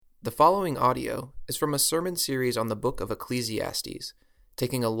The following audio is from a sermon series on the book of Ecclesiastes,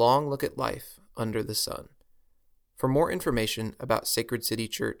 taking a long look at life under the sun. For more information about Sacred City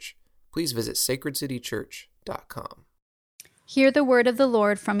Church, please visit sacredcitychurch.com. Hear the word of the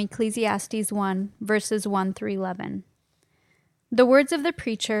Lord from Ecclesiastes 1, verses 1 through 11. The words of the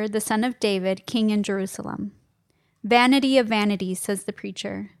preacher, the son of David, king in Jerusalem. Vanity of vanities, says the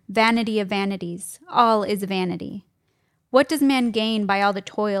preacher, vanity of vanities, all is vanity. What does man gain by all the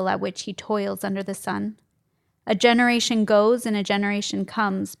toil at which he toils under the sun? A generation goes and a generation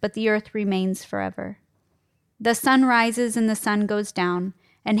comes, but the earth remains forever. The sun rises and the sun goes down,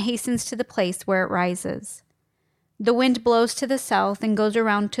 and hastens to the place where it rises. The wind blows to the south and goes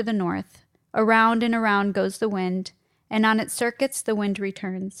around to the north. Around and around goes the wind, and on its circuits the wind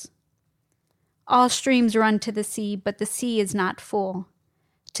returns. All streams run to the sea, but the sea is not full.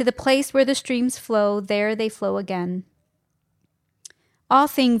 To the place where the streams flow, there they flow again. All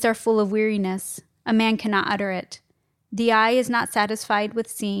things are full of weariness. A man cannot utter it. The eye is not satisfied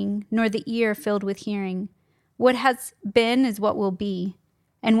with seeing, nor the ear filled with hearing. What has been is what will be,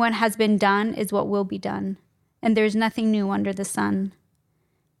 and what has been done is what will be done, and there is nothing new under the sun.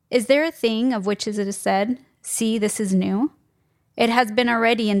 Is there a thing of which it is said, "See, this is new"? It has been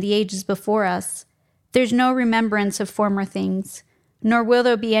already in the ages before us. There's no remembrance of former things, nor will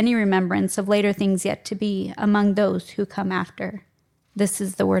there be any remembrance of later things yet to be among those who come after. This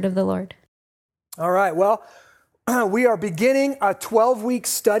is the word of the Lord. All right, well, we are beginning a 12-week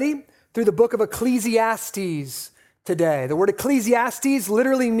study through the book of Ecclesiastes today. The word Ecclesiastes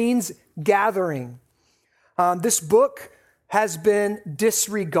literally means gathering. This book has been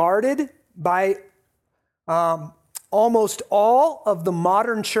disregarded by almost all of the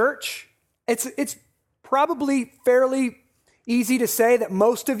modern church. It's probably fairly easy to say that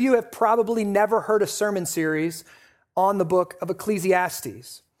most of you have probably never heard a sermon series on the book of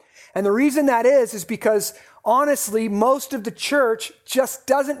Ecclesiastes. And the reason that is because honestly, most of the church just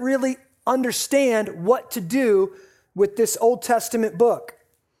doesn't really understand what to do with this Old Testament book.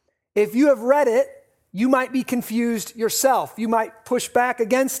 If you have read it, you might be confused yourself. You might push back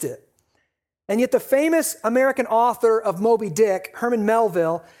against it. And yet the famous American author of Moby Dick, Herman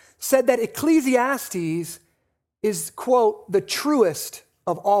Melville, said that Ecclesiastes is, quote, the truest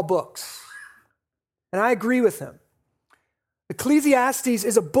of all books. And I agree with him. Ecclesiastes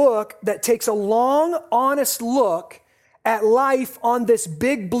is a book that takes a long, honest look at life on this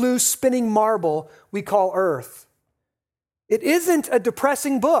big blue spinning marble we call Earth. It isn't a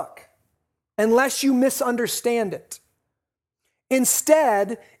depressing book unless you misunderstand it.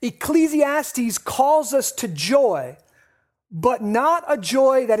 Instead, Ecclesiastes calls us to joy, but not a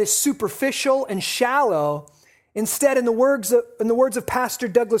joy that is superficial and shallow. Instead, in the words of Pastor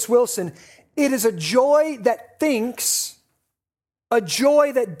Douglas Wilson, it is a joy that thinks, a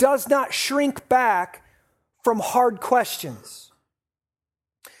joy that does not shrink back from hard questions.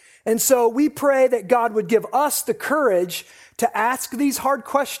 And so we pray that God would give us the courage to ask these hard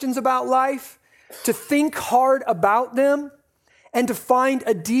questions about life, to think hard about them, and to find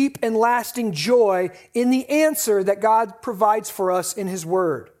a deep and lasting joy in the answer that God provides for us in His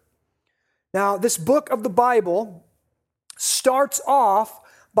Word. Now, this book of the Bible starts off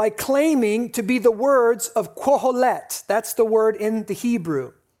by claiming to be the words of Kohelet. That's the word in the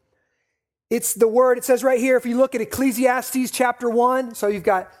Hebrew. It's the word, it says right here, if you look at Ecclesiastes chapter 1, so you've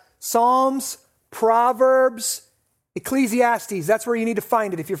got Psalms, Proverbs, Ecclesiastes. That's where you need to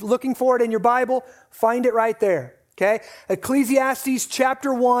find it. If you're looking for it in your Bible, find it right there, okay? Ecclesiastes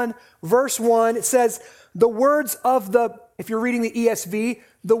chapter 1, verse 1, it says, the words of the, if you're reading the ESV,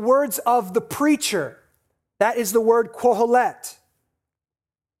 the words of the preacher. That is the word Kohelet.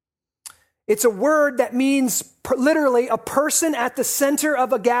 It's a word that means literally a person at the center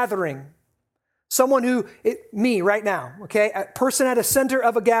of a gathering. Someone who, me right now, okay? A person at a center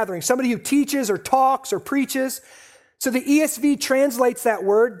of a gathering. Somebody who teaches or talks or preaches. So the ESV translates that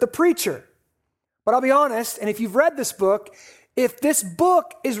word, the preacher. But I'll be honest, and if you've read this book, if this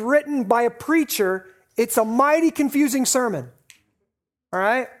book is written by a preacher, it's a mighty confusing sermon. All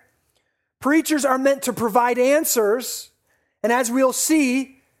right? Preachers are meant to provide answers. And as we'll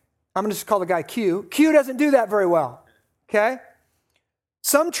see, I'm going to just call the guy Q. Q doesn't do that very well, okay?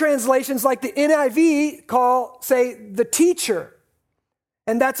 Some translations like the NIV say the teacher.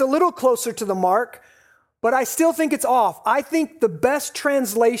 And that's a little closer to the mark, but I still think it's off. I think the best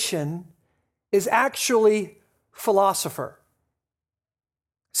translation is actually philosopher.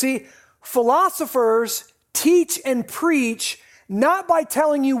 See, philosophers teach and preach not by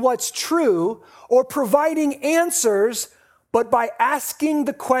telling you what's true or providing answers, but by asking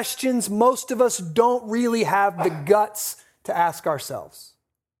the questions most of us don't really have the guts to ask ourselves.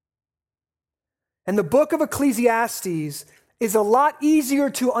 And the book of Ecclesiastes is a lot easier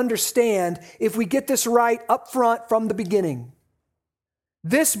to understand if we get this right up front from the beginning.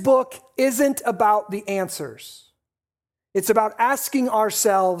 This book isn't about the answers. It's about asking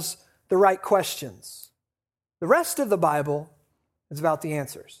ourselves the right questions. The rest of the Bible is about the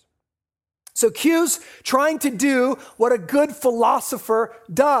answers. So Q's trying to do what a good philosopher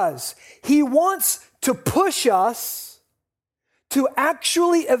does. He wants to push us to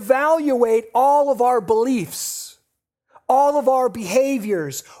actually evaluate all of our beliefs, all of our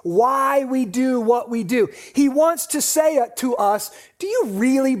behaviors, why we do what we do. He wants to say to us, do you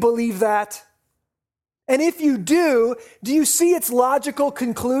really believe that? And if you do you see its logical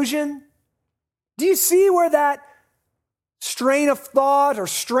conclusion? Do you see where that strain of thought or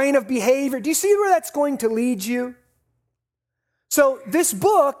strain of behavior, do you see where that's going to lead you? So this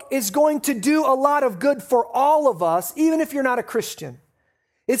book is going to do a lot of good for all of us, even if you're not a Christian.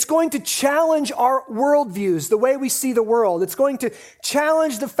 It's going to challenge our worldviews, the way we see the world. It's going to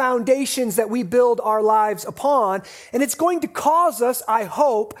challenge the foundations that we build our lives upon. And it's going to cause us, I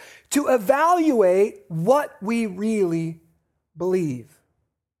hope, to evaluate what we really believe.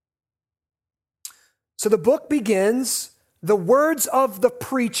 So the book begins, the words of the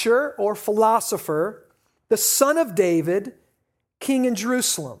preacher or philosopher, the son of David, king in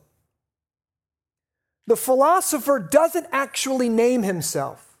Jerusalem. The philosopher doesn't actually name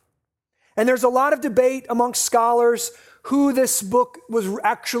himself. And there's a lot of debate amongst scholars who this book was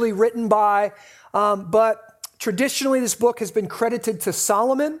actually written by. But traditionally, this book has been credited to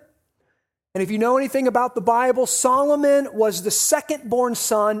Solomon. And if you know anything about the Bible, Solomon was the second-born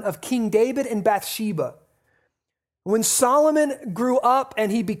son of King David and Bathsheba. When Solomon grew up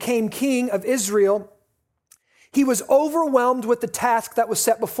and he became king of Israel, he was overwhelmed with the task that was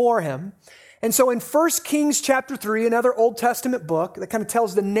set before him. And so in 1 Kings chapter 3, another Old Testament book that kind of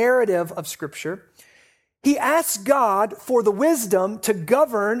tells the narrative of Scripture, he asked God for the wisdom to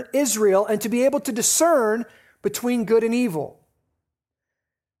govern Israel and to be able to discern between good and evil.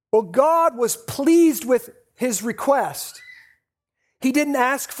 Well, God was pleased with his request. He didn't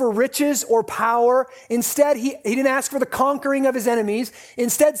ask for riches or power. Instead, he didn't ask for the conquering of his enemies.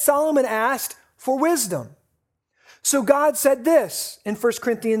 Instead, Solomon asked for wisdom. So God said this in 1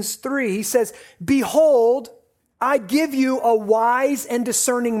 Corinthians 3. He says, "Behold, I give you a wise and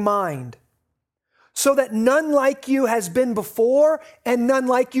discerning mind, so that none like you has been before, and none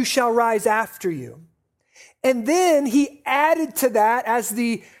like you shall rise after you." And then he added to that as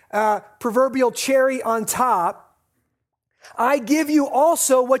the proverbial cherry on top, "I give you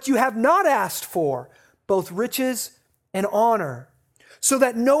also what you have not asked for, both riches and honor, so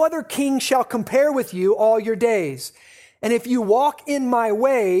that no other king shall compare with you all your days. And if you walk in my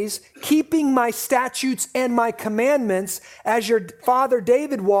ways, keeping my statutes and my commandments, as your father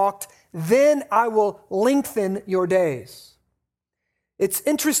David walked, then I will lengthen your days." It's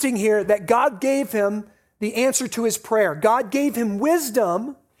interesting here that God gave him the answer to his prayer. God gave him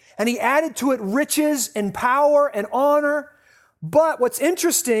wisdom, and he added to it riches and power and honor. But what's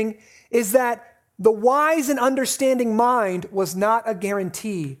interesting is that the wise and understanding mind was not a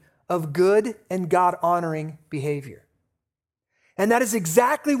guarantee of good and God-honoring behavior. And that is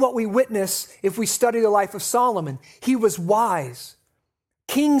exactly what we witness if we study the life of Solomon. He was wise.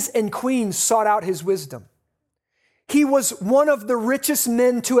 Kings and queens sought out his wisdom. He was one of the richest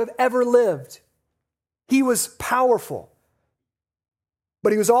men to have ever lived. He was powerful.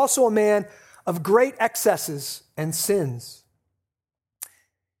 But he was also a man of great excesses and sins.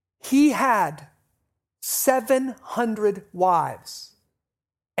 He had 700 wives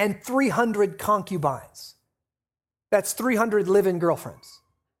and 300 concubines. That's 300 live-in girlfriends.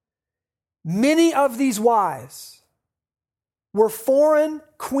 Many of these wives were foreign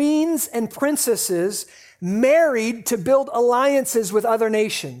queens and princesses married to build alliances with other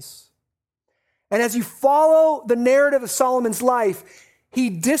nations. And as you follow the narrative of Solomon's life, he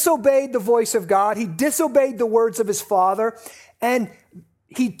disobeyed the voice of God. He disobeyed the words of his father, and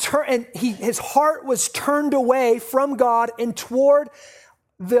his heart was turned away from God and toward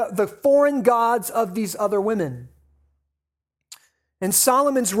the foreign gods of these other women. And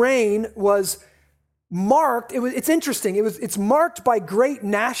Solomon's reign was marked, it's interesting, it's marked by great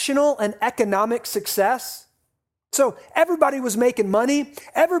national and economic success. So everybody was making money,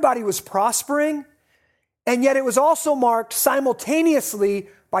 everybody was prospering, and yet it was also marked simultaneously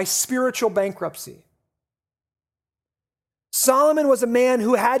by spiritual bankruptcy. Solomon was a man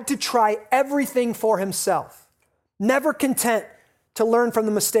who had to try everything for himself, never content to learn from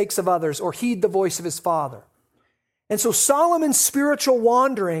the mistakes of others or heed the voice of his father. And so Solomon's spiritual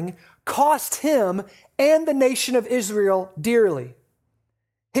wandering cost him and the nation of Israel dearly.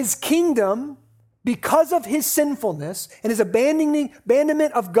 His kingdom because of his sinfulness and his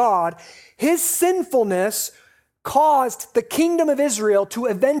abandonment of God, his sinfulness caused the kingdom of Israel to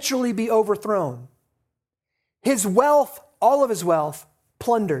eventually be overthrown. His wealth, all of his wealth,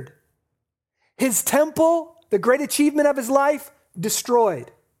 plundered. His temple, the great achievement of his life,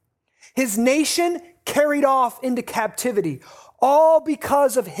 destroyed. His nation carried off into captivity, all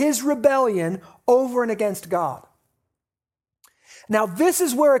because of his rebellion over and against God. Now, this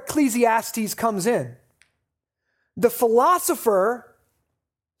is where Ecclesiastes comes in. The philosopher,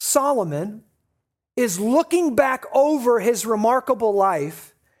 Solomon, is looking back over his remarkable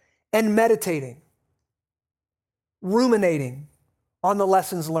life and meditating, ruminating on the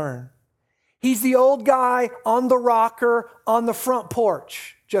lessons learned. He's the old guy on the rocker on the front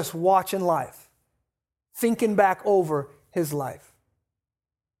porch, just watching life, thinking back over his life.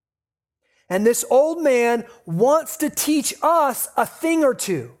 And this old man wants to teach us a thing or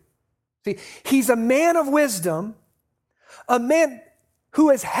two. See, he's a man of wisdom, a man who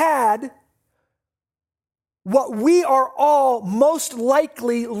has had what we are all most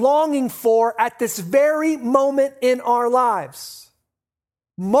likely longing for at this very moment in our lives.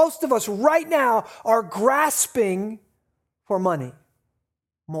 Most of us right now are grasping for money,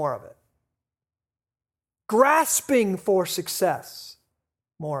 more of it. Grasping for success,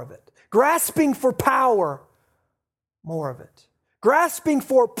 more of it. Grasping for power, more of it. Grasping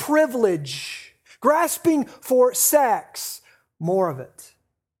for privilege, grasping for sex, more of it.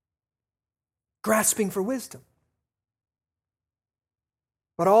 Grasping for wisdom.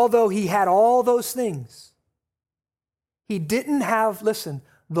 But although he had all those things, he didn't have, listen,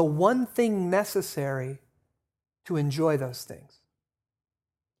 the one thing necessary to enjoy those things.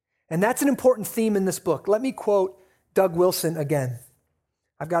 And that's an important theme in this book. Let me quote Doug Wilson again.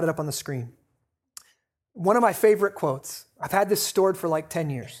 I've got it up on the screen. One of my favorite quotes. I've had this stored for like 10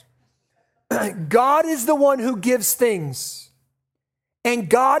 years. God is the one who gives things, and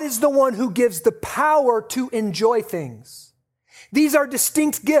God is the one who gives the power to enjoy things. These are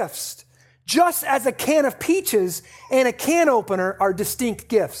distinct gifts, just as a can of peaches and a can opener are distinct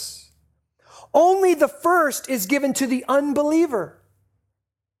gifts. Only the first is given to the unbeliever.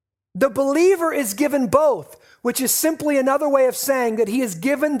 The believer is given both, which is simply another way of saying that he is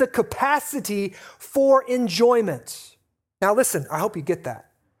given the capacity for enjoyment. Now listen, I hope you get that.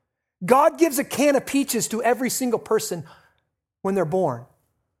 God gives a can of peaches to every single person when they're born.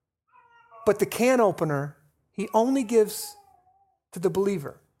 But the can opener, he only gives to the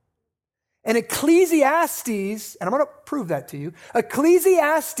believer. And Ecclesiastes, and I'm going to prove that to you,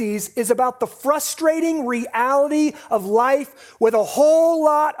 Ecclesiastes is about the frustrating reality of life with a whole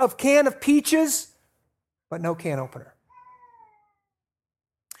lot of can of peaches, but no can opener.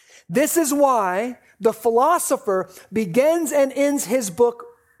 This is why the philosopher begins and ends his book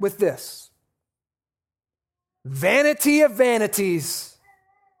with this. Vanity of vanities,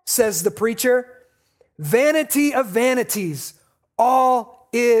 says the preacher. Vanity of vanities, all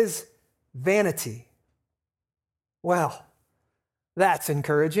is vanity. Well, that's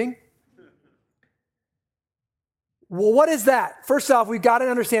encouraging. Well, what is that? First off, we've got to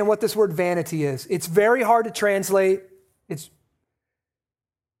understand what this word vanity is. It's very hard to translate.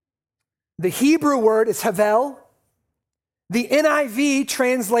 The Hebrew word is havel. The NIV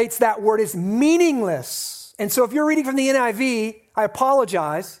translates that word as meaningless. And so if you're reading from the NIV, I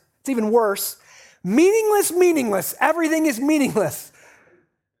apologize. It's even worse. Meaningless, meaningless. Everything is meaningless.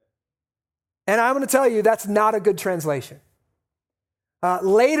 And I'm going to tell you, that's not a good translation.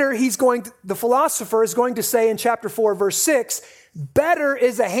 Later, the philosopher is going to say in chapter 4, verse 6, better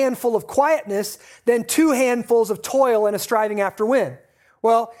is a handful of quietness than 2 handfuls of toil and a striving after wind.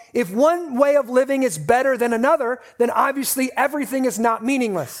 Well, if one way of living is better than another, then obviously everything is not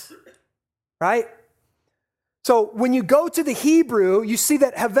meaningless, right? So when you go to the Hebrew, you see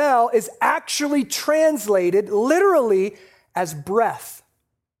that havel is actually translated literally as breath,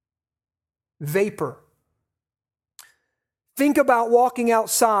 vapor. Think about walking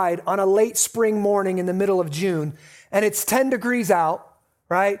outside on a late spring morning in the middle of June, and it's 10 degrees out,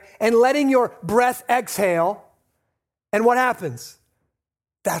 right? And letting your breath exhale, and what happens?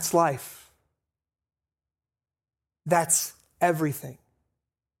 That's life. That's everything.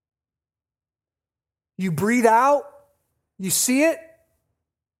 You breathe out, you see it,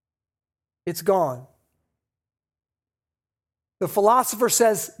 it's gone. The philosopher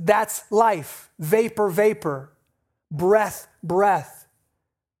says that's life, vapor, vapor, breath, breath.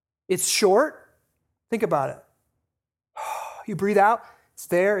 It's short. Think about it. You breathe out, it's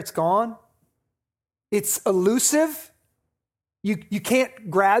there, it's gone. It's elusive. You can't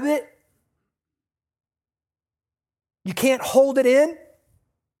grab it. You can't hold it in.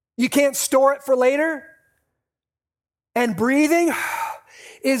 You can't store it for later. And breathing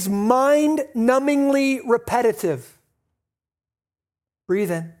is mind-numbingly repetitive.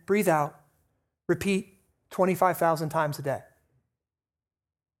 Breathe in, breathe out, repeat 25,000 times a day.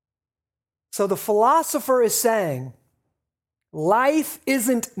 So the philosopher is saying, life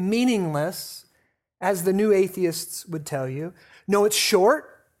isn't meaningless, as the new atheists would tell you. No, it's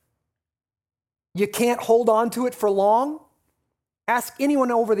short. You can't hold on to it for long. Ask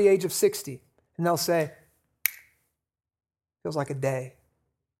anyone over the age of 60, and they'll say, feels like a day.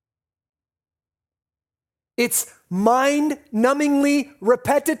 It's mind-numbingly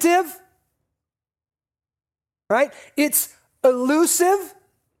repetitive, right? It's elusive.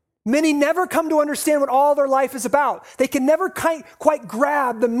 Many never come to understand what all their life is about. They can never quite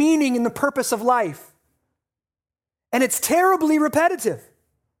grab the meaning and the purpose of life. And it's terribly repetitive.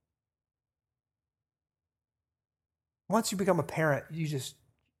 Once you become a parent,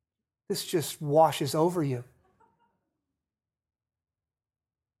 this just washes over you.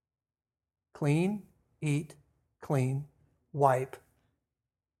 Clean, eat, clean, wipe.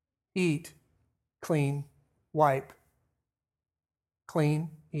 Eat, clean, wipe. Clean,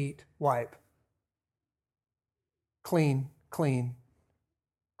 eat, wipe. Clean, clean.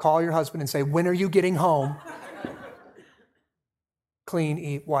 Call your husband and say, when are you getting home? Clean,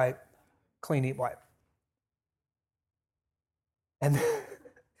 eat, wipe. Clean, eat, wipe. And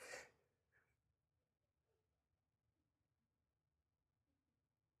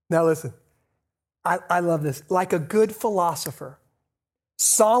now listen, I love this. Like a good philosopher,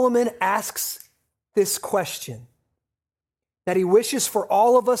 Solomon asks this question that he wishes for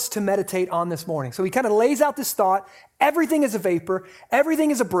all of us to meditate on this morning. So he kind of lays out this thought, everything is a vapor,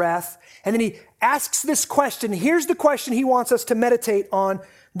 everything is a breath, and then he asks this question. Here's the question he wants us to meditate on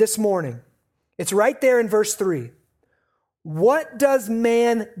this morning. It's right there in verse 3. What does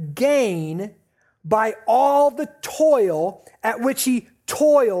man gain by all the toil at which he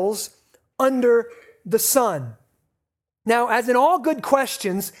toils under the sun? Now, as in all good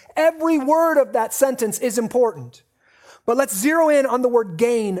questions, every word of that sentence is important. But let's zero in on the word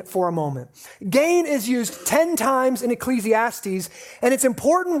gain for a moment. Gain is used 10 times in Ecclesiastes, and it's an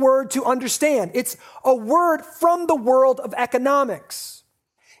important word to understand. It's a word from the world of economics.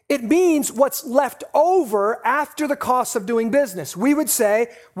 It means what's left over after the cost of doing business. We would say,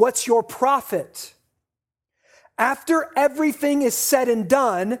 what's your profit? After everything is said and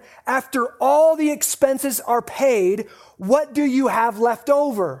done, after all the expenses are paid, what do you have left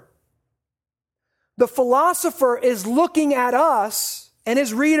over? The philosopher is looking at us and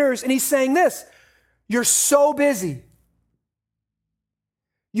his readers, and he's saying this: you're so busy.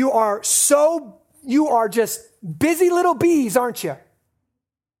 You are just busy little bees, aren't you?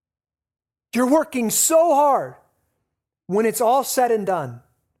 You're working so hard. When it's all said and done,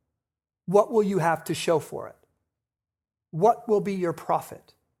 what will you have to show for it? What will be your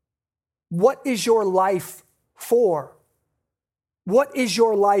profit? What is your life for? What is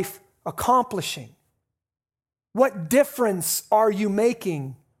your life accomplishing? What difference are you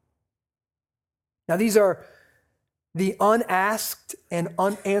making? Now, these are the unasked and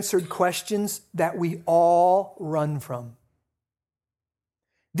unanswered questions that we all run from.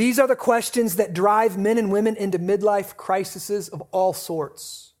 These are the questions that drive men and women into midlife crises of all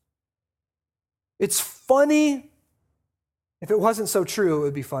sorts. It's funny, if it wasn't so true, it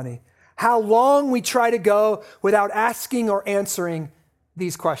would be funny, how long we try to go without asking or answering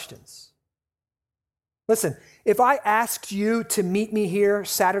these questions. Listen, if I asked you to meet me here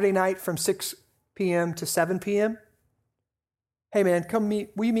Saturday night from 6 p.m. to 7 p.m., hey man,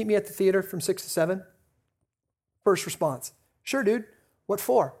 will you meet me at the theater from 6 to 7? First response, sure dude. What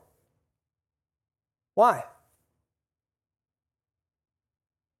for? Why?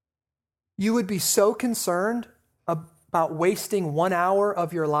 You would be so concerned about wasting 1 hour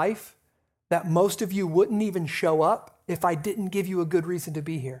of your life that most of you wouldn't even show up if I didn't give you a good reason to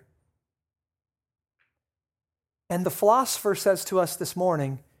be here. And the philosopher says to us this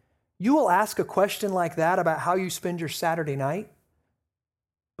morning, you will ask a question like that about how you spend your Saturday night,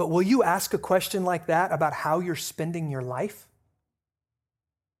 but will you ask a question like that about how you're spending your life?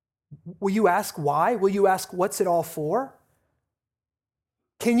 Will you ask why? Will you ask what's it all for?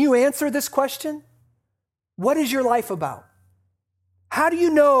 Can you answer this question? What is your life about? How do you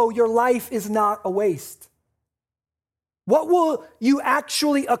know your life is not a waste? What will you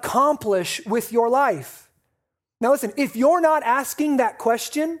actually accomplish with your life? Now listen, if you're not asking that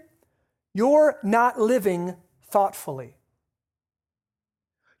question, you're not living thoughtfully.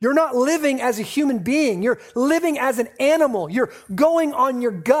 You're not living as a human being. You're living as an animal. You're going on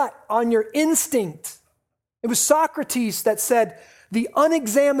your gut, on your instinct. It was Socrates that said, the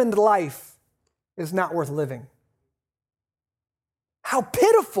unexamined life is not worth living. How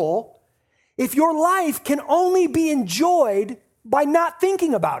pitiful if your life can only be enjoyed by not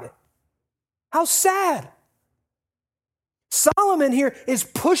thinking about it. How sad. Solomon here is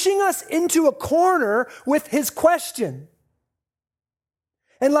pushing us into a corner with his question.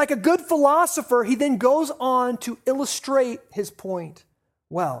 And like a good philosopher, he then goes on to illustrate his point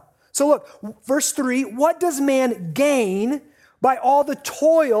well. So look, verse 3, what does man gain by all the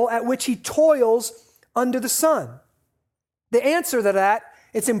toil at which he toils under the sun? The answer to that,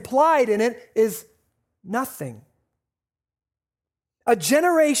 it's implied in it, is nothing. A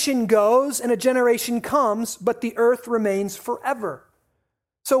generation goes and a generation comes, but the earth remains forever.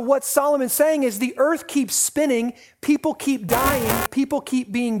 So what Solomon's saying is the earth keeps spinning, people keep dying, people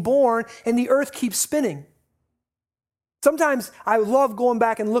keep being born, and the earth keeps spinning. Sometimes I love going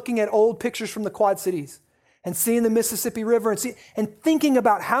back and looking at old pictures from the Quad Cities and seeing the Mississippi River and thinking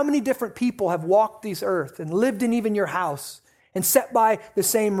about how many different people have walked this earth and lived in even your house and sat by the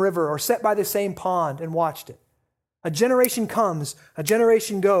same river or sat by the same pond and watched it. A generation comes, a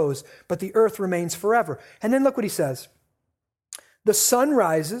generation goes, but the earth remains forever. And then look what he says. The sun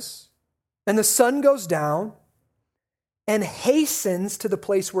rises and the sun goes down and hastens to the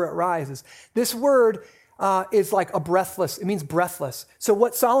place where it rises. This word is like a breathless. It means breathless. So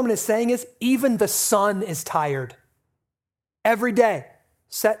what Solomon is saying is even the sun is tired. Every day,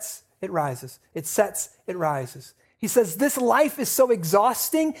 sets, it rises. It sets, it rises. He says this life is so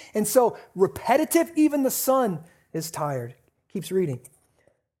exhausting and so repetitive, even the sun is tired. Keeps reading.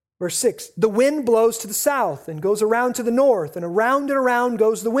 Verse 6, the wind blows to the south and goes around to the north, and around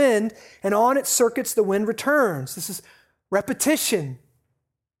goes the wind, and on its circuits the wind returns. This is repetition.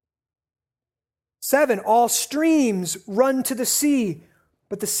 7, all streams run to the sea,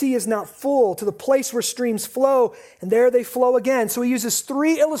 but the sea is not full, to the place where streams flow, and there they flow again. So he uses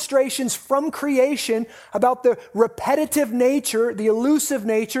 3 illustrations from creation about the repetitive nature, the elusive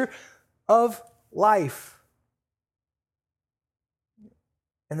nature of life.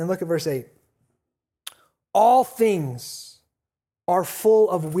 And then look at verse 8. All things are full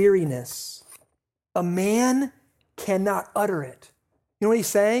of weariness. A man cannot utter it. You know what he's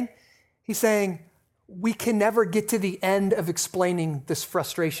saying? He's saying we can never get to the end of explaining this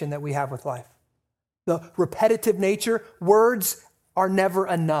frustration that we have with life. The repetitive nature, words are never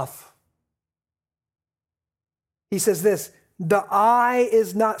enough. He says this, the eye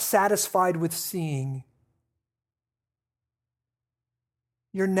is not satisfied with seeing.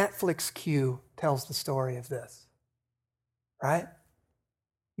 Your Netflix queue tells the story of this, right?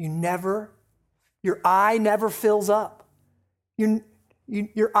 Your eye never fills up.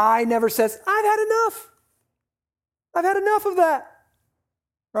 Your eye never says, I've had enough. I've had enough of that,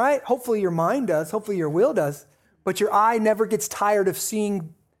 right? Hopefully your mind does. Hopefully your will does. But your eye never gets tired of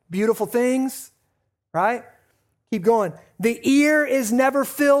seeing beautiful things, right? Keep going. The ear is never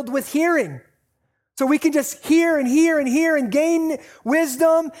filled with hearing. So we can just hear and hear and hear and gain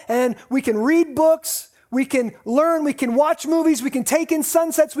wisdom, and we can read books, we can learn, we can watch movies, we can take in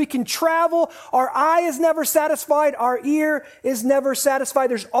sunsets, we can travel. Our eye is never satisfied. Our ear is never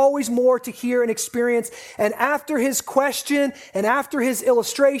satisfied. There's always more to hear and experience. And after his question and after his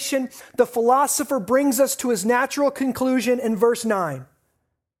illustration, the philosopher brings us to his natural conclusion in verse 9.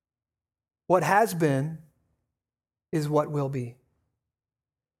 What has been is what will be.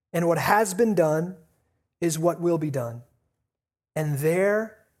 And what has been done is what will be done. And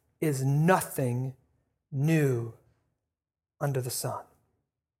there is nothing new under the sun.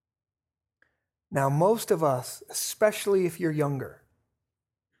 Now, most of us, especially if you're younger,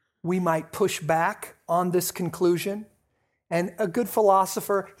 we might push back on this conclusion. And a good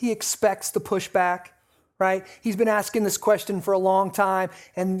philosopher, he expects the pushback, right? He's been asking this question for a long time,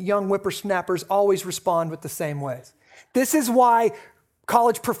 and young whippersnappers always respond with the same ways. This is why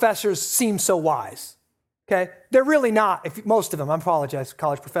college professors seem so wise. Okay? They're really not, most of them, I apologize,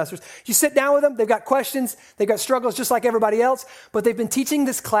 college professors. You sit down with them, they've got questions, they've got struggles just like everybody else, but they've been teaching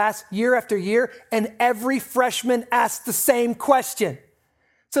this class year after year, and every freshman asks the same question.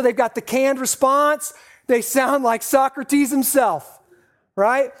 So they've got the canned response, they sound like Socrates himself,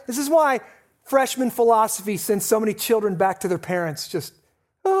 right? This is why freshman philosophy sends so many children back to their parents, just,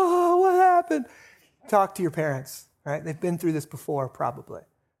 oh, what happened? Talk to your parents, right? They've been through this before, probably,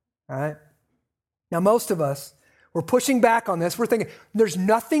 all right? Now, most of us, we're pushing back on this. We're thinking, there's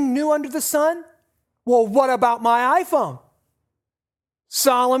nothing new under the sun? Well, what about my iPhone?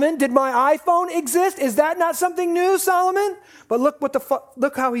 Solomon, did my iPhone exist? Is that not something new, Solomon? But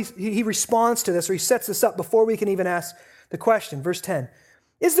look how he responds to this, or he sets this up before we can even ask the question. Verse 10,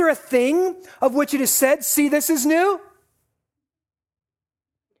 is there a thing of which it is said, see, this is new?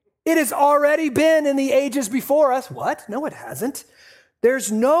 It has already been in the ages before us. What? No, it hasn't.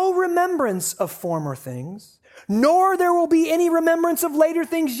 There's no remembrance of former things, nor there will be any remembrance of later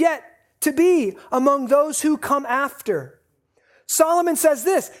things yet to be among those who come after. Solomon says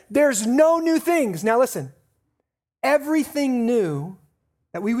this, there's no new things. Now listen, everything new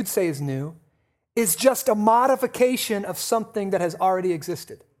that we would say is new is just a modification of something that has already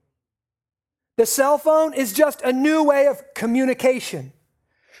existed. The cell phone is just a new way of communication.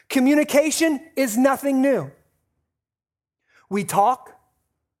 Communication is nothing new. We talk,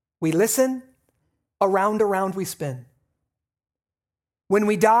 we listen, around we spin. When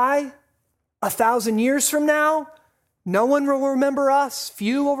we die, 1,000 years from now, no one will remember us.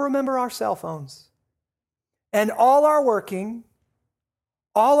 Few will remember our cell phones. And all our working,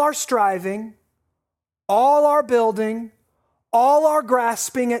 all our striving, all our building, all our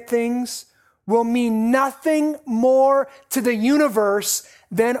grasping at things will mean nothing more to the universe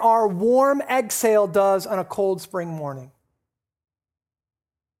than our warm exhale does on a cold spring morning.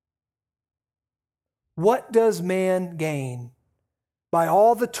 What does man gain by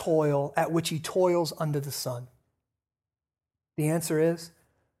all the toil at which he toils under the sun? The answer is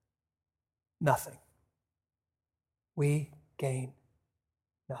nothing. We gain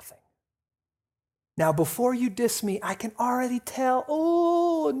nothing. Now, before you diss me, I can already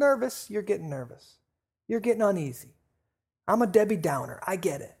tell, nervous. You're getting nervous. You're getting uneasy. I'm a Debbie Downer. I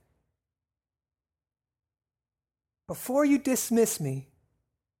get it. Before you dismiss me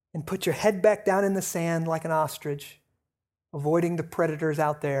and put your head back down in the sand like an ostrich, avoiding the predators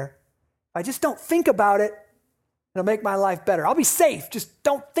out there, I just don't think about it. It'll make my life better. I'll be safe. Just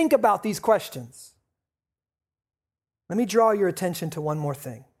don't think about these questions. Let me draw your attention to one more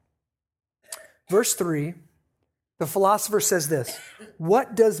thing. Verse 3, the philosopher says this,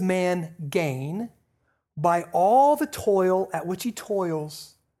 what does man gain by all the toil at which he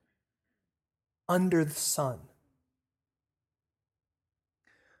toils under the sun?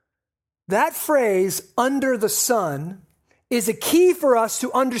 That phrase, under the sun, is a key for us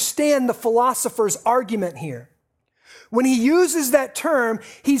to understand the philosopher's argument here. When he uses that term,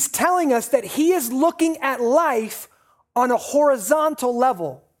 he's telling us that he is looking at life on a horizontal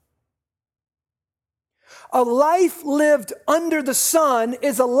level. A life lived under the sun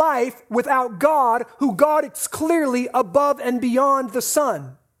is a life without God, who God is clearly above and beyond the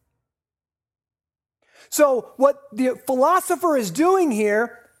sun. So what the philosopher is doing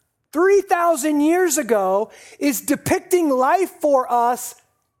here 3,000 years ago is depicting life for us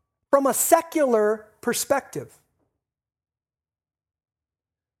from a secular perspective.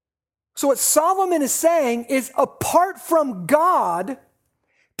 So what Solomon is saying is, apart from God,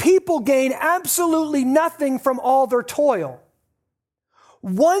 people gain absolutely nothing from all their toil.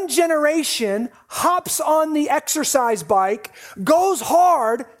 One generation hops on the exercise bike, goes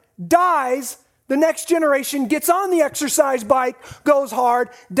hard, dies. The next generation gets on the exercise bike, goes hard,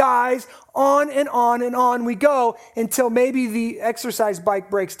 dies, on and on we go until maybe the exercise bike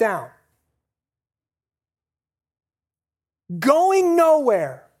breaks down. Going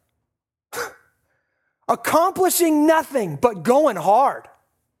nowhere. Accomplishing nothing but going hard.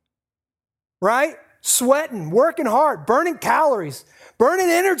 Right? Sweating, working hard, burning calories, burning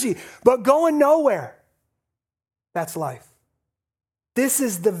energy, but going nowhere. That's life. This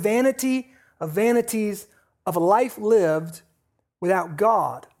is the vanity of vanities of a life lived without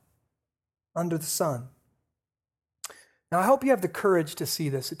God under the sun. Now, I hope you have the courage to see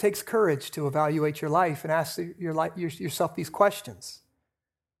this. It takes courage to evaluate your life and ask yourself these questions.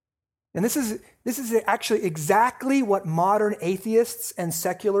 And this is actually exactly what modern atheists and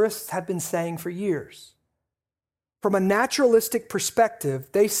secularists have been saying for years. From a naturalistic perspective,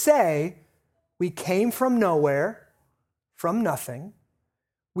 they say we came from nowhere, from nothing.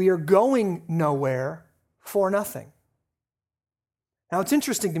 We are going nowhere for nothing. Now, it's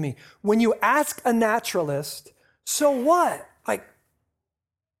interesting to me. When you ask a naturalist, so what? Like,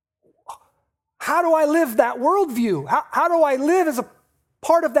 how do I live that worldview? How do I live as a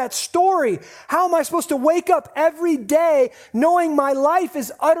part of that story? How am I supposed to wake up every day knowing my life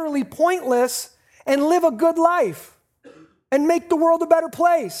is utterly pointless and live a good life and make the world a better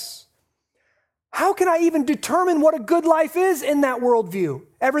place? How can I even determine what a good life is in that worldview?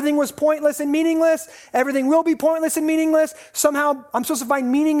 Everything was pointless and meaningless. Everything will be pointless and meaningless. Somehow I'm supposed to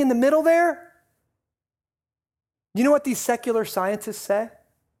find meaning in the middle there? You know what these secular scientists say?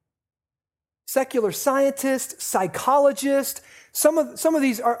 Secular scientists, psychologists, some of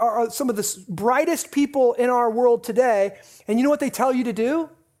these are some of the brightest people in our world today. And you know what they tell you to do?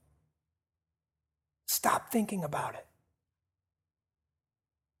 Stop thinking about it.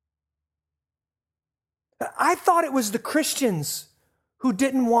 I thought it was the Christians who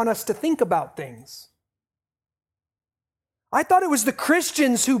didn't want us to think about things. I thought it was the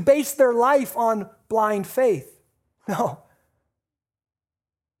Christians who based their life on blind faith. No.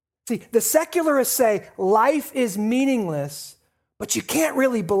 See, the secularists say life is meaningless, but you can't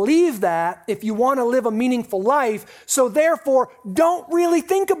really believe that if you want to live a meaningful life, so therefore, don't really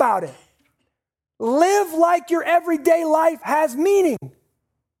think about it. Live like your everyday life has meaning.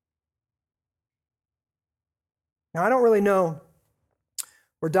 Now, I don't really know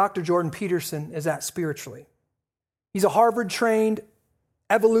where Dr. Jordan Peterson is at spiritually. He's a Harvard-trained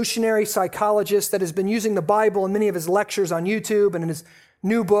evolutionary psychologist that has been using the Bible in many of his lectures on YouTube and in his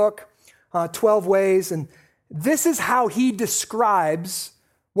new book, 12 Ways. And this is how he describes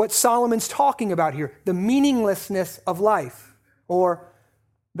what Solomon's talking about here, the meaninglessness of life, or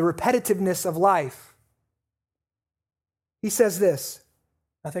the repetitiveness of life. He says this.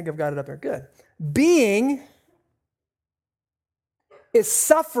 I think I've got it up there. Good. Being is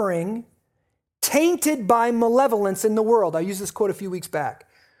suffering tainted by malevolence in the world. I used this quote a few weeks back.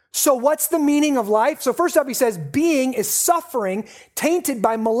 So what's the meaning of life? So first off, he says, being is suffering tainted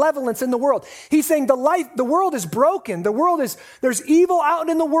by malevolence in the world. He's saying the world is broken. There's evil out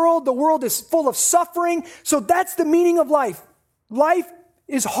in the world. The world is full of suffering. So that's the meaning of life. Life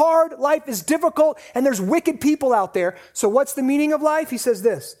is hard. Life is difficult. And there's wicked people out there. So what's the meaning of life? He says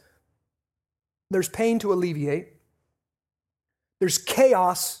this. There's pain to alleviate. There's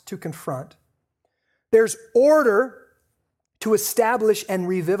chaos to confront. There's order to establish and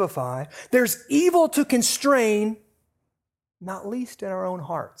revivify. There's evil to constrain, not least in our own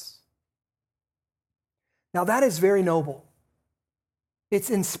hearts. Now that is very noble. It's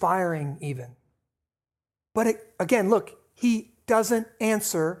inspiring even. But again, look, he doesn't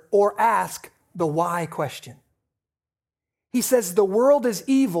answer or ask the why question. He says the world is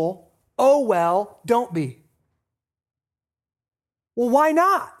evil. Oh well, don't be. Well, why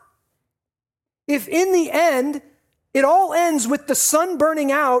not? If in the end, it all ends with the sun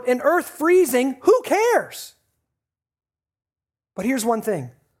burning out and earth freezing, who cares? But here's one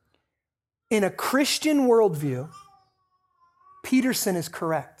thing. In a Christian worldview, Peterson is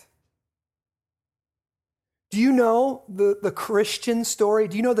correct. Do you know the Christian story?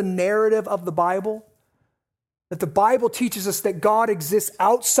 Do you know the narrative of the Bible? That the Bible teaches us that God exists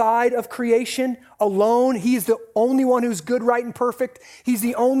outside of creation, alone. He is the only one who's good, right, and perfect. He's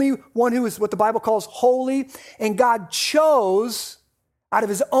the only one who is what the Bible calls holy. And God chose, out of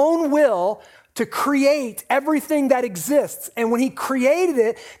his own will, to create everything that exists. And when he created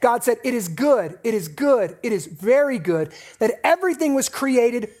it, God said, it is good, it is good, it is very good, that everything was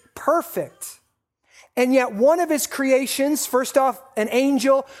created perfect. And yet one of his creations, first off, an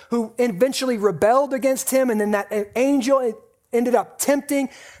angel who eventually rebelled against him, and then that angel ended up tempting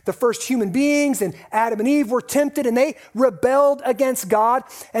the first human beings, and Adam and Eve were tempted, and they rebelled against God.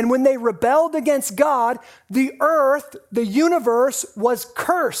 And when they rebelled against God, the earth, the universe was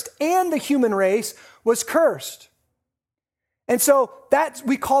cursed, and the human race was cursed. And so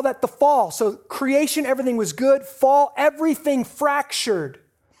we call that the fall. So creation, everything was good. Fall, everything fractured.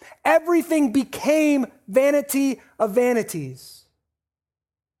 Everything became vanity of vanities.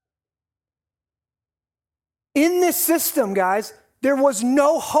 In this system, guys, there was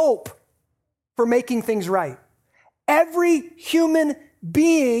no hope for making things right. Every human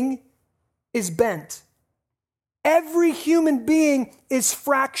being is bent. Every human being is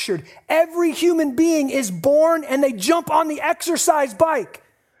fractured. Every human being is born and they jump on the exercise bike.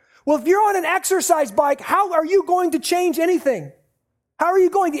 Well, if you're on an exercise bike, how are you going to change anything? How are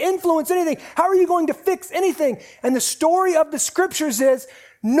you going to influence anything? How are you going to fix anything? And the story of the scriptures is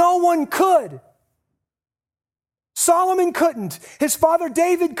no one could. Solomon couldn't. His father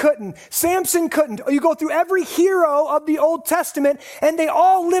David couldn't. Samson couldn't. You go through every hero of the Old Testament and they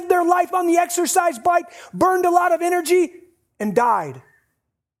all lived their life on the exercise bike, burned a lot of energy, and died.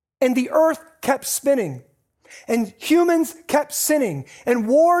 And the earth kept spinning. And humans kept sinning. And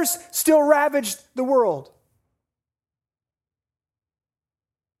wars still ravaged the world.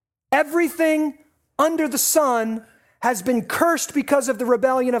 Everything under the sun has been cursed because of the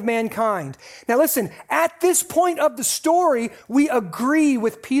rebellion of mankind. Now listen, at this point of the story, we agree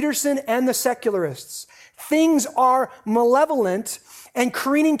with Peterson and the secularists. Things are malevolent and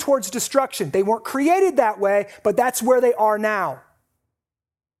careening towards destruction. They weren't created that way, but that's where they are now.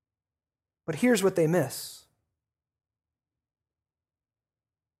 But here's what they miss.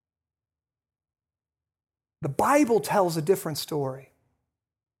 The Bible tells a different story.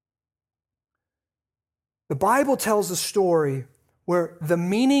 The Bible tells a story where the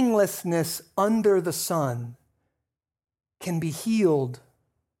meaninglessness under the sun can be healed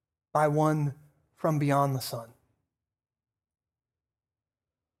by one from beyond the sun.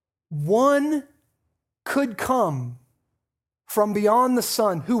 one could come from beyond the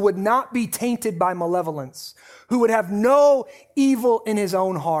sun who would not be tainted by malevolence, who would have no evil in his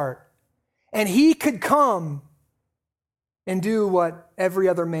own heart. And he could come and do what every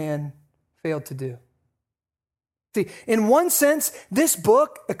other man failed to do. See, in one sense, this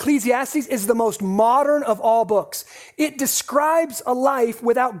book, Ecclesiastes, is the most modern of all books. It describes a life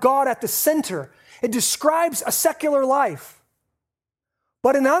without God at the center. It describes a secular life.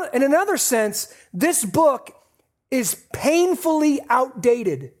 But in another sense, this book is painfully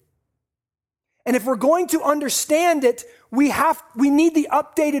outdated. And if we're going to understand it, we need the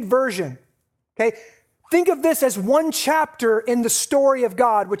updated version. Okay? Think of this as one chapter in the story of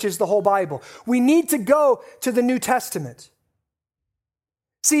God, which is the whole Bible. We need to go to the New Testament.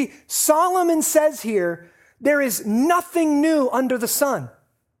 See, Solomon says here, there is nothing new under the sun.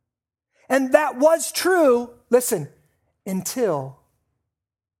 And that was true, listen, until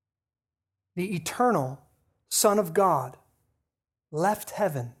the eternal Son of God left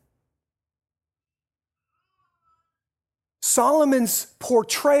heaven. Solomon's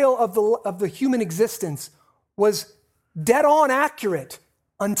portrayal of the human existence was dead on accurate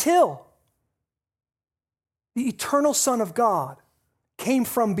until the eternal Son of God came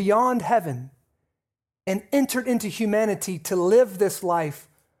from beyond heaven and entered into humanity to live this life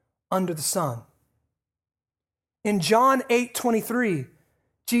under the sun. In John 8:23,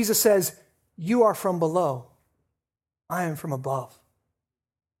 Jesus says, "You are from below, I am from above.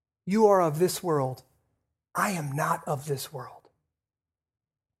 You are of this world, I am not of this world."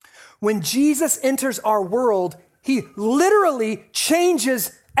 When Jesus enters our world, he literally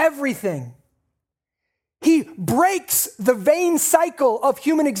changes everything. He breaks the vain cycle of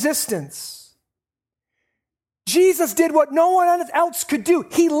human existence. Jesus did what no one else could do.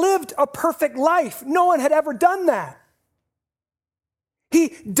 He lived a perfect life. No one had ever done that. He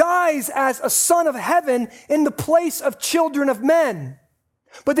dies as a son of heaven in the place of children of men.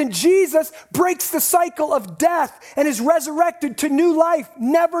 But then Jesus breaks the cycle of death and is resurrected to new life,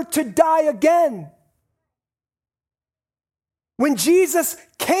 never to die again. When Jesus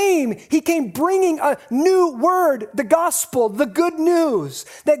came, he came bringing a new word, the gospel, the good news,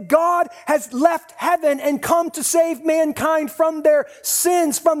 that God has left heaven and come to save mankind from their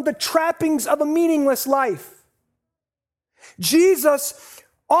sins, from the trappings of a meaningless life. Jesus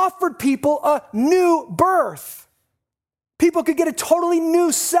offered people a new birth. People could get a totally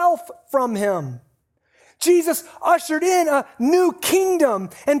new self from him. Jesus ushered in a new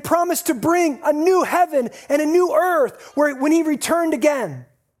kingdom and promised to bring a new heaven and a new earth when he returned again.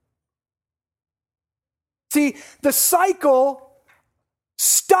 See, the cycle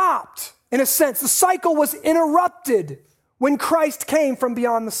stopped, in a sense. The cycle was interrupted when Christ came from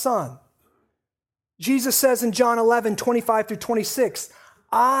beyond the sun. Jesus says in John 11:25-26,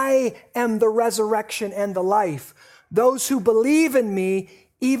 "I am the resurrection and the life. Those who believe in me,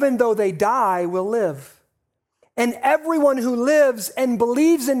 even though they die, will live. And everyone who lives and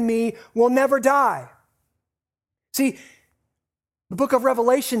believes in me will never die." See, the book of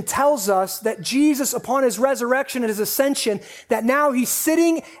Revelation tells us that Jesus, upon his resurrection and his ascension, that now he's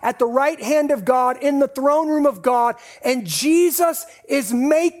sitting at the right hand of God in the throne room of God, and Jesus is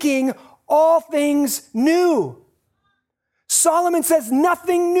making all things new. Solomon says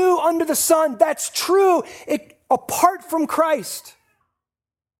nothing new under the sun. That's true apart from Christ.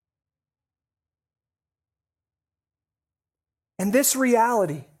 And this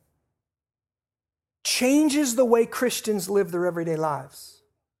reality changes the way Christians live their everyday lives.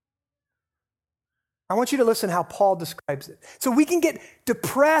 I want you to listen how Paul describes it. So we can get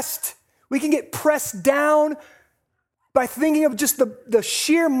depressed, we can get pressed down by thinking of just the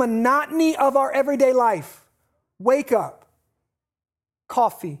sheer monotony of our everyday life. Wake up,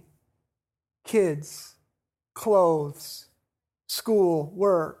 coffee, kids, clothes, school,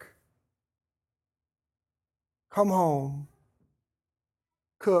 work, come home,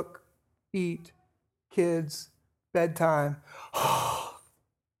 cook, eat, kids, bedtime. 1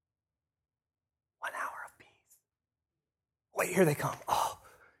 hour of peace. Wait, here they come.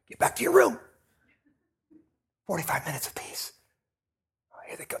 Get back to your room. 45 minutes of peace.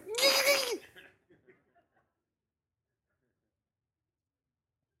 Here they come.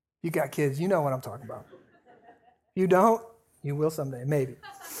 You got kids, you know what I'm talking about. You don't? You will someday, maybe.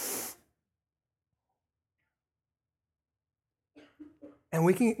 And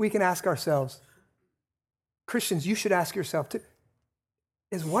we can ask ourselves, Christians, you should ask yourself too,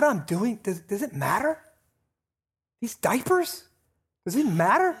 is what I'm doing, does it matter? These diapers, does it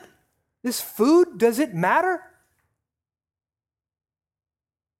matter? This food, does it matter?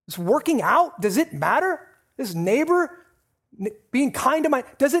 This working out, does it matter? This neighbor being kind to my,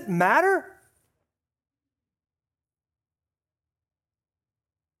 does it matter?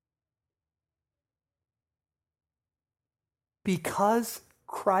 Because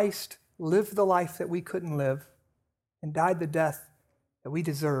Christ lived the life that we couldn't live and died the death that we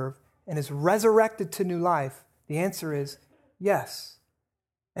deserve and is resurrected to new life, the answer is yes.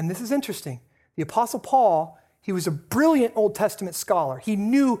 And this is interesting. The Apostle Paul, he was a brilliant Old Testament scholar. He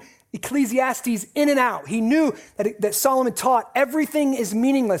knew Ecclesiastes in and out. He knew that Solomon taught everything is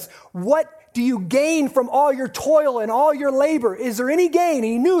meaningless. What do you gain from all your toil and all your labor? Is there any gain? And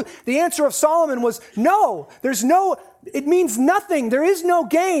he knew the answer of Solomon was no. It means nothing. There is no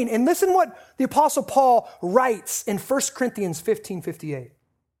gain. And listen what the Apostle Paul writes in 1 Corinthians 15:58.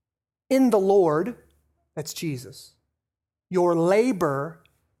 In the Lord, that's Jesus, your labor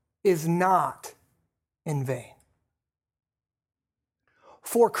is not in vain.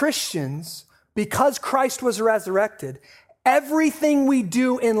 For Christians, because Christ was resurrected, everything we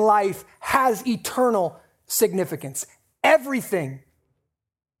do in life has eternal significance. Everything.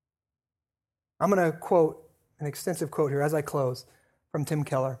 I'm going to quote an extensive quote here as I close from Tim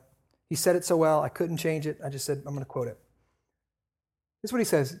Keller. He said it so well, I couldn't change it. I just said, I'm going to quote it. This is what he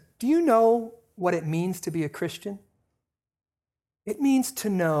says. Do you know what it means to be a Christian? It means to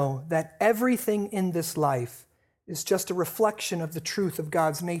know that everything in this life is just a reflection of the truth of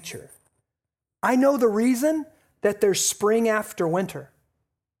God's nature. I know the reason that there's spring after winter.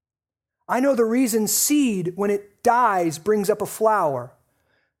 I know the reason seed, when it dies, brings up a flower,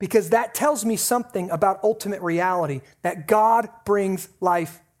 because that tells me something about ultimate reality, that God brings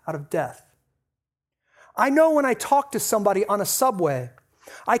life out of death. I know when I talk to somebody on a subway,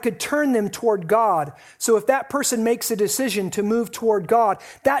 I could turn them toward God. So if that person makes a decision to move toward God,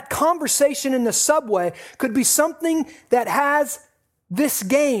 that conversation in the subway could be something that has this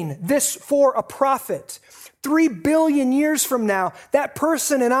gain, this for a profit. 3 billion years from now, that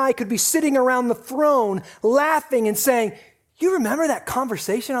person and I could be sitting around the throne laughing and saying, you remember that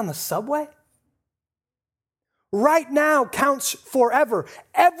conversation on the subway? Right now counts forever.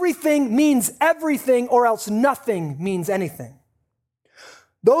 Everything means everything, or else nothing means anything.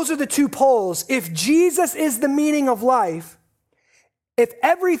 Those are the two poles. If Jesus is the meaning of life, if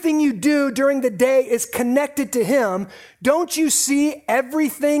everything you do during the day is connected to him, don't you see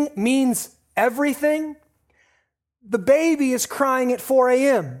everything means everything? The baby is crying at 4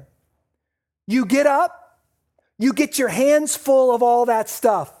 a.m. You get up, you get your hands full of all that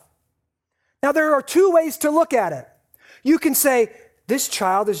stuff. Now, there are two ways to look at it. You can say, this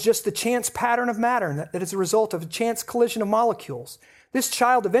child is just the chance pattern of matter that is a result of a chance collision of molecules. This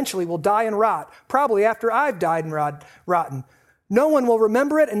child eventually will die and rot, probably after I've died and rotten. No one will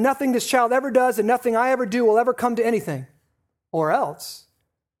remember it, and nothing this child ever does and nothing I ever do will ever come to anything. Or else,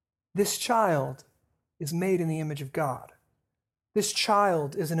 this child is made in the image of God. This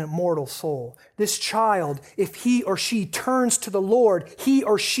child is an immortal soul. This child, if he or she turns to the Lord, he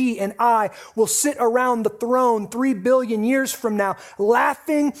or she and I will sit around the throne 3 billion years from now,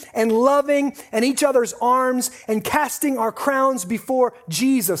 laughing and loving in each other's arms and casting our crowns before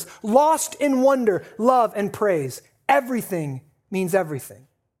Jesus, lost in wonder, love, and praise. Everything means everything.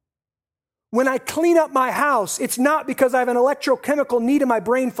 When I clean up my house, it's not because I have an electrochemical need in my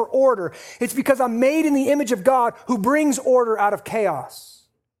brain for order. It's because I'm made in the image of God who brings order out of chaos.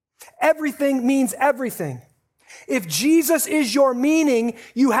 Everything means everything. If Jesus is your meaning,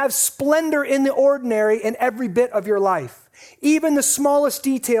 you have splendor in the ordinary in every bit of your life. Even the smallest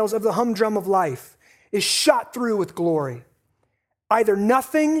details of the humdrum of life is shot through with glory. Either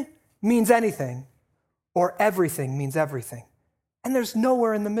nothing means anything or everything means everything. And there's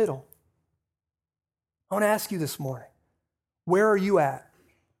nowhere in the middle. I want to ask you this morning, where are you at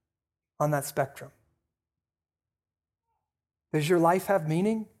on that spectrum? Does your life have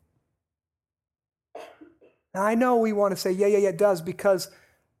meaning? Now, I know we want to say, yeah, it does, because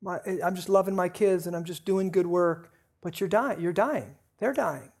I'm just loving my kids and I'm just doing good work, but you're dying. They're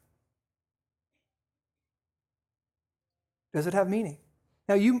dying. Does it have meaning?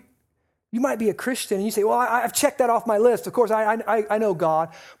 Now, you might be a Christian and you say, well, I've checked that off my list. Of course, I know God.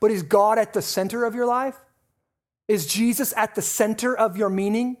 But is God at the center of your life? Is Jesus at the center of your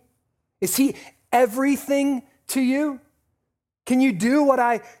meaning? Is he everything to you? Can you do what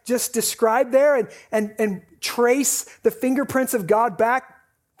I just described there and trace the fingerprints of God back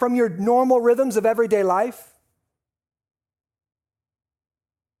from your normal rhythms of everyday life?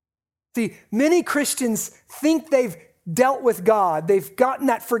 See, many Christians think they've dealt with God. They've gotten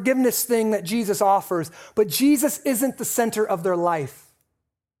that forgiveness thing that Jesus offers, but Jesus isn't the center of their life.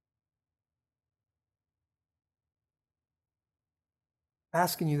 I'm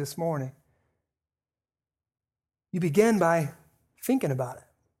asking you this morning, You begin by thinking about it,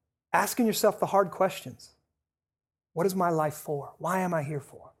 asking yourself the hard questions. What is my life for? Why am I here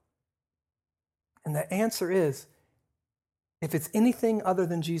for? And the answer is, if it's anything other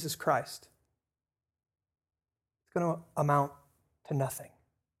than Jesus Christ, it's going to amount to nothing.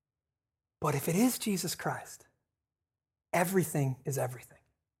 But if it is Jesus Christ, everything is everything.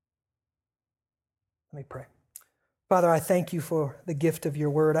 Let me pray. Father, I thank you for the gift of your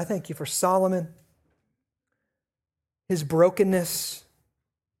word. I thank you for Solomon, his brokenness,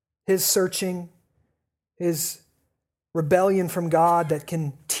 his searching, his rebellion from God that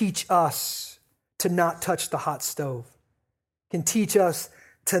can teach us to not touch the hot stove, can teach us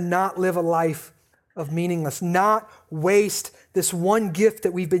to not live a life of meaningless, not waste this one gift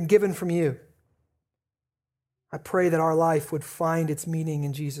that we've been given from you. I pray that our life would find its meaning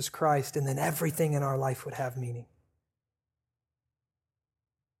in Jesus Christ, and then everything in our life would have meaning.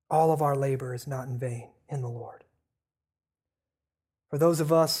 All of our labor is not in vain in the Lord. For those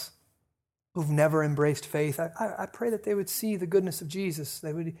of us who've never embraced faith, I pray that they would see the goodness of Jesus.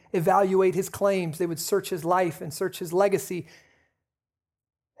 They would evaluate his claims. They would search his life and search his legacy.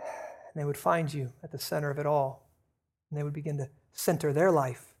 And they would find you at the center of it all. And they would begin to center their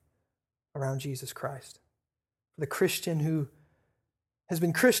life around Jesus Christ. For the Christian who has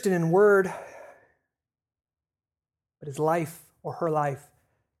been Christian in word, but his life or her life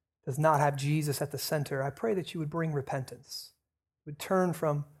does not have Jesus at the center, I pray that you would bring repentance. You would turn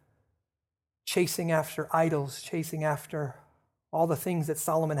from chasing after idols, chasing after all the things that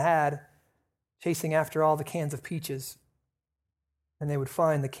Solomon had, chasing after all the cans of peaches, and they would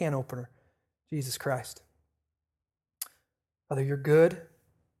find the can opener, Jesus Christ. Father, you're good.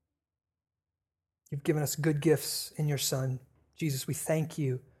 You've given us good gifts in your Son. Jesus, we thank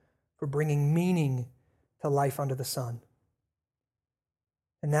you for bringing meaning to life under the sun.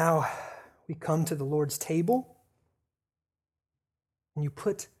 And now we come to the Lord's table, and you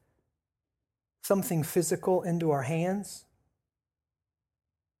put something physical into our hands.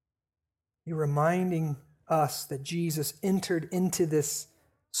 You're reminding us that Jesus entered into this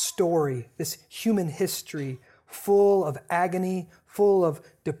story, this human history, full of agony, full of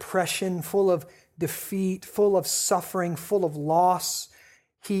depression, full of defeat, full of suffering, full of loss.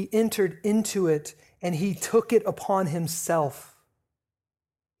 He entered into it and he took it upon himself.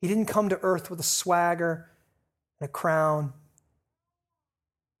 He didn't come to earth with a swagger and a crown.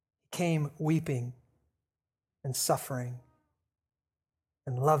 He came weeping and suffering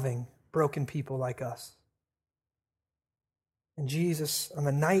and loving broken people like us. And Jesus, on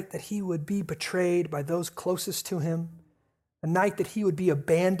the night that he would be betrayed by those closest to him, the night that he would be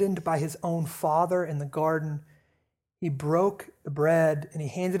abandoned by his own Father in the garden, he broke the bread and he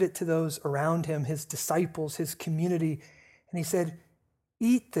handed it to those around him, his disciples, his community, and he said,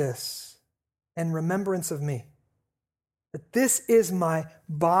 "Eat this in remembrance of me. That this is my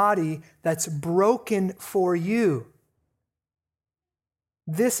body that's broken for you.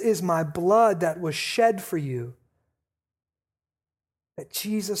 This is my blood that was shed for you." That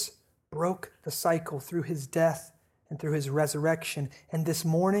Jesus broke the cycle through his death and through his resurrection. And this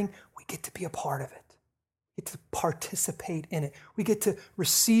morning, we get to be a part of it. We get to participate in it. We get to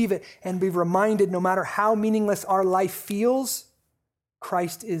receive it and be reminded, no matter how meaningless our life feels,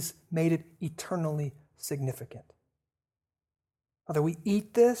 Christ has made it eternally significant. Father, we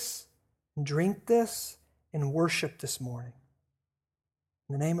eat this and drink this and worship this morning.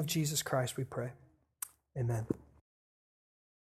 In the name of Jesus Christ, we pray. Amen.